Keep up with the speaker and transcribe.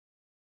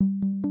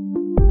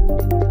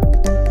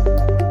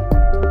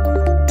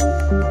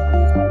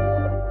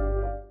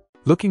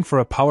Looking for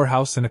a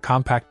powerhouse in a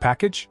compact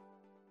package?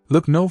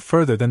 Look no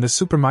further than the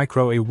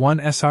Supermicro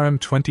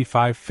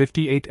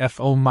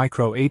A1SRM-2558F-O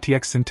Micro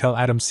ATX Intel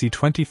Atom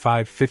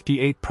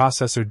C2558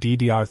 Processor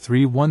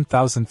DDR3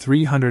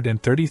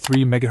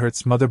 1333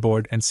 MHz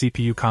motherboard and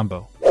CPU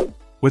combo.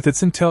 With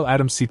its Intel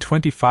Atom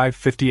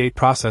C2558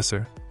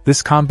 processor,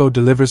 this combo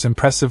delivers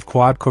impressive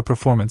quad-core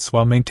performance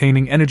while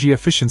maintaining energy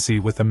efficiency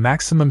with a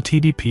maximum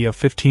TDP of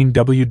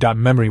 15W.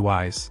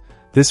 Memory-wise,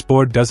 this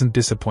board doesn't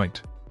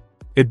disappoint.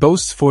 It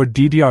boasts 4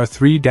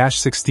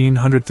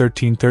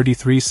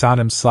 DDR3-161333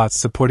 SODIMM slots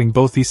supporting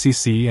both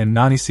ECC and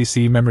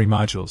non-ECC memory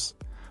modules,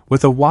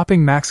 with a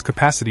whopping max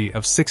capacity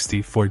of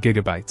 64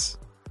 GB.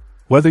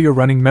 Whether you're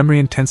running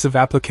memory-intensive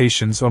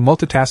applications or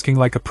multitasking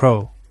like a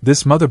pro,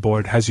 this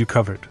motherboard has you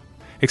covered.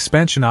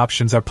 Expansion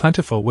options are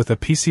plentiful with a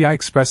PCI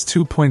Express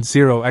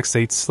 2.0 x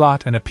 8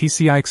 slot and a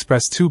PCI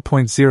Express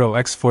 2.0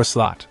 x 4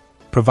 slot,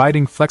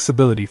 providing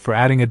flexibility for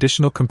adding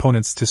additional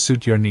components to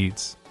suit your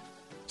needs.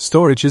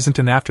 Storage isn't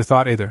an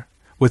afterthought either,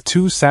 with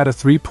 2 SATA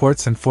 3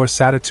 ports and 4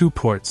 SATA 2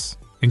 ports,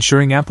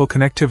 ensuring ample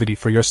connectivity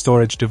for your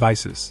storage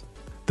devices.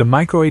 The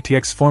Micro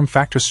ATX form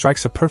factor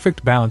strikes a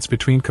perfect balance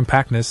between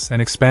compactness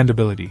and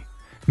expandability,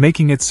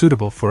 making it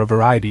suitable for a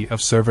variety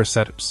of server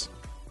setups.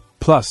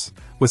 Plus,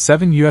 with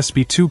 7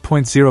 USB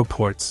 2.0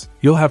 ports,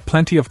 you'll have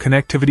plenty of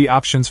connectivity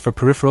options for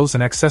peripherals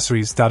and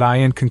accessories.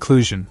 In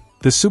conclusion,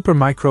 the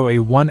Supermicro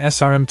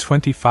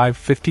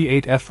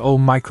A1SRM-2558F-O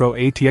Micro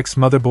ATX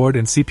motherboard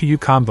and CPU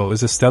combo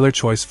is a stellar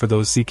choice for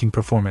those seeking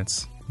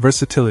performance,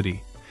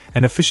 versatility,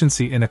 and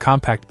efficiency in a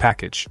compact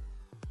package.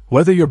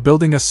 Whether you're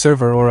building a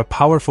server or a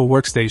powerful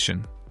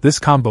workstation, this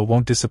combo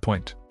won't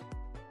disappoint.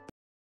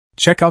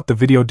 Check out the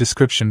video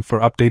description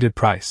for updated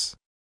price.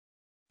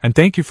 And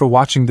thank you for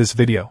watching this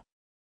video.